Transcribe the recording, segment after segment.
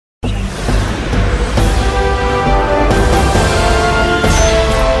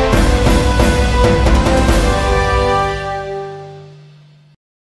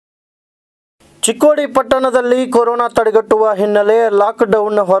ಚಿಕ್ಕೋಡಿ ಪಟ್ಟಣದಲ್ಲಿ ಕೊರೋನಾ ತಡೆಗಟ್ಟುವ ಹಿನ್ನೆಲೆ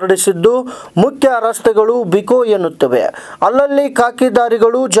ಲಾಕ್ಡೌನ್ ಹೊರಡಿಸಿದ್ದು ಮುಖ್ಯ ರಸ್ತೆಗಳು ಬಿಕೋ ಎನ್ನುತ್ತವೆ. ಅಲ್ಲಲ್ಲಿ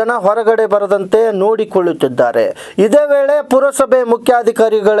ಖಾಕಿದಾರಿಗಳು ಜನ ಹೊರಗಡೆ ಬರದಂತೆ ನೋಡಿಕೊಳ್ಳುತ್ತಿದ್ದಾರೆ. ಇದೇ ವೇಳೆ ಪುರಸಭೆ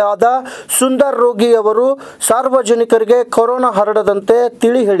ಮುಖ್ಯಾಧಿಕಾರಿಗಳಾದ ಸುಂದರ್ ರೋಗಿ ಅವರು ಸಾರ್ವಜನಿಕರಿಗೆ ಕೊರೋನಾ ಹರಡದಂತೆ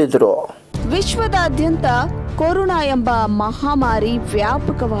ತಿಳಿ ಹೇಳಿದರು. ವಿಶ್ವದಾದ್ಯಂತ ಕೊರೋನಾ ಎಂಬ ಮಹಾಮಾರಿ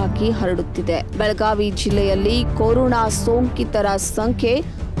ವ್ಯಾಪಕವಾಗಿ ಹರಡುತ್ತಿದೆ. ಬೆಳಗಾವಿ ಜಿಲ್ಲೆಯಲ್ಲಿ ಕೊರೋನಾ ಸೋಂಕಿತರ ಸಂಖ್ಯೆ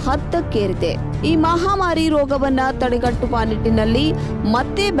 10ಕ್ಕೇರಿದೆ. ಈ ಮಹಾಮಾರಿ ರೋಗವನ್ನ ತಡೆಗಟ್ಟುವ ನಿಟ್ಟಿನಲ್ಲಿ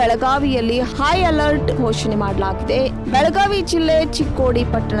ಮತ್ತೆ ಬೆಳಗಾವಿಯಲ್ಲಿ ಹೈ ಅಲರ್ಟ್ ಘೋಷಣೆ ಮಾಡಲಾಗಿದೆ. ಬೆಳಗಾವಿ ಜಿಲ್ಲೆ ಚಿಕ್ಕೋಡಿ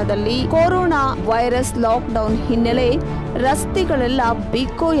ಪಟ್ಟಣದಲ್ಲಿ ಕೊರೋನಾ ವೈರಸ್ ಲಾಕ್ಡೌನ್ ಹಿನ್ನೆಲೆ ರಸ್ತೆಗಳೆಲ್ಲ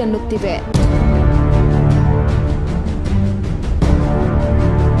ಬಿಕೋ ಎನ್ನುತ್ತಿವೆ.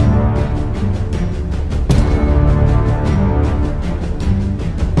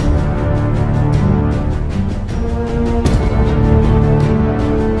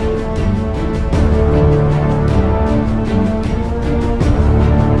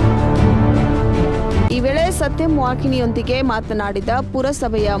 ಸತ್ಯಂ ವಾಹಿನಿಯೊಂದಿಗೆ ಮಾತನಾಡಿದ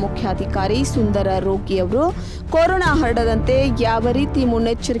ಪುರಸಭೆಯ ಮುಖ್ಯಾಧಿಕಾರಿ ಸುಂದರ ರೋಗಿ ಅವರು ಕೊರೋನಾ ಹರಡದಂತೆ ಯಾವ ರೀತಿ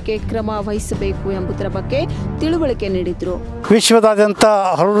ಮುನ್ನೆಚ್ಚರಿಕೆ ಕ್ರಮ ವಹಿಸಬೇಕು ಎಂಬುದರ ಬಗ್ಗೆ ತಿಳುವಳಿಕೆ ನೀಡಿದರು. ವಿಶ್ವದಾದ್ಯಂತ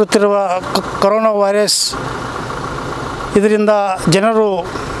ಹರಡುತ್ತಿರುವ ಕೊರೋನಾ ವೈರಸ್ ಇದರಿಂದ ಜನರು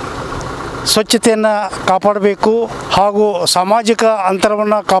ಸ್ವಚ್ಛತೆಯನ್ನು ಕಾಪಾಡಬೇಕು ಹಾಗೂ ಸಾಮಾಜಿಕ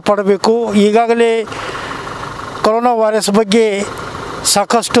ಅಂತರವನ್ನು ಕಾಪಾಡಬೇಕು. ಈಗಾಗಲೇ ಕೊರೋನಾ ವೈರಸ್ ಬಗ್ಗೆ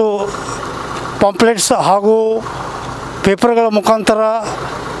ಸಾಕಷ್ಟು ಪಾಂಪ್ಲೆಟ್ಸ್ ಹಾಗೂ ಪೇಪರ್ಗಳ ಮುಖಾಂತರ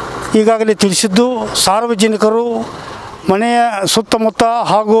ಈಗಾಗಲೇ ತಿಳಿಸಿದ್ದು, ಸಾರ್ವಜನಿಕರು ಮನೆಯ ಸುತ್ತಮುತ್ತ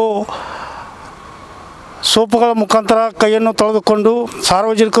ಹಾಗೂ ಸೋಪುಗಳ ಮುಖಾಂತರ ಕೈಯನ್ನು ತೊಳೆದುಕೊಂಡು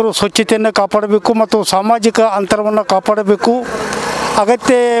ಸಾರ್ವಜನಿಕರು ಸ್ವಚ್ಛತೆಯನ್ನು ಕಾಪಾಡಬೇಕು ಮತ್ತು ಸಾಮಾಜಿಕ ಅಂತರವನ್ನು ಕಾಪಾಡಬೇಕು.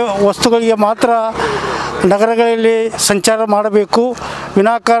 ಅಗತ್ಯ ವಸ್ತುಗಳಿಗೆ ಮಾತ್ರ ನಗರಗಳಲ್ಲಿ ಸಂಚಾರ ಮಾಡಬೇಕು,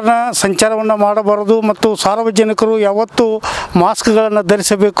 ವಿನಾಕಾರಣ ಸಂಚಾರವನ್ನು ಮಾಡಬಾರದು ಮತ್ತು ಸಾರ್ವಜನಿಕರು ಯಾವತ್ತೂ ಮಾಸ್ಕ್ಗಳನ್ನು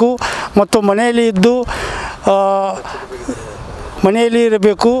ಧರಿಸಬೇಕು ಮತ್ತು ಮನೆಯಲ್ಲಿ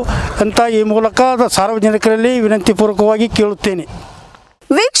ಇರಬೇಕು ಅಂತ ಈ ಮೂಲಕ ಸಾರ್ವಜನಿಕರಲ್ಲಿ ವಿನಂತಿಪೂರ್ವಕವಾಗಿ ಕೇಳುತ್ತೇನೆ.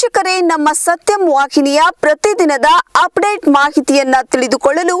 ವೀಕ್ಷಕರೇ, ನಮ್ಮ ಸತ್ಯಂ ವಾಹಿನಿಯ ಪ್ರತಿದಿನದ ಅಪ್ಡೇಟ್ ಮಾಹಿತಿಯನ್ನ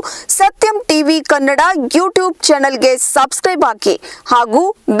ತಿಳಿದುಕೊಳ್ಳಲು ಸತ್ಯಂ ಟಿವಿ ಕನ್ನಡ ಯೂಟ್ಯೂಬ್ ಚಾನೆಲ್ಗೆ ಸಬ್ಸ್ಕ್ರೈಬ್ ಹಾಕಿ ಹಾಗೂ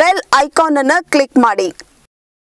ಬೆಲ್ ಐಕಾನ್ ಅನ್ನು ಕ್ಲಿಕ್ ಮಾಡಿ.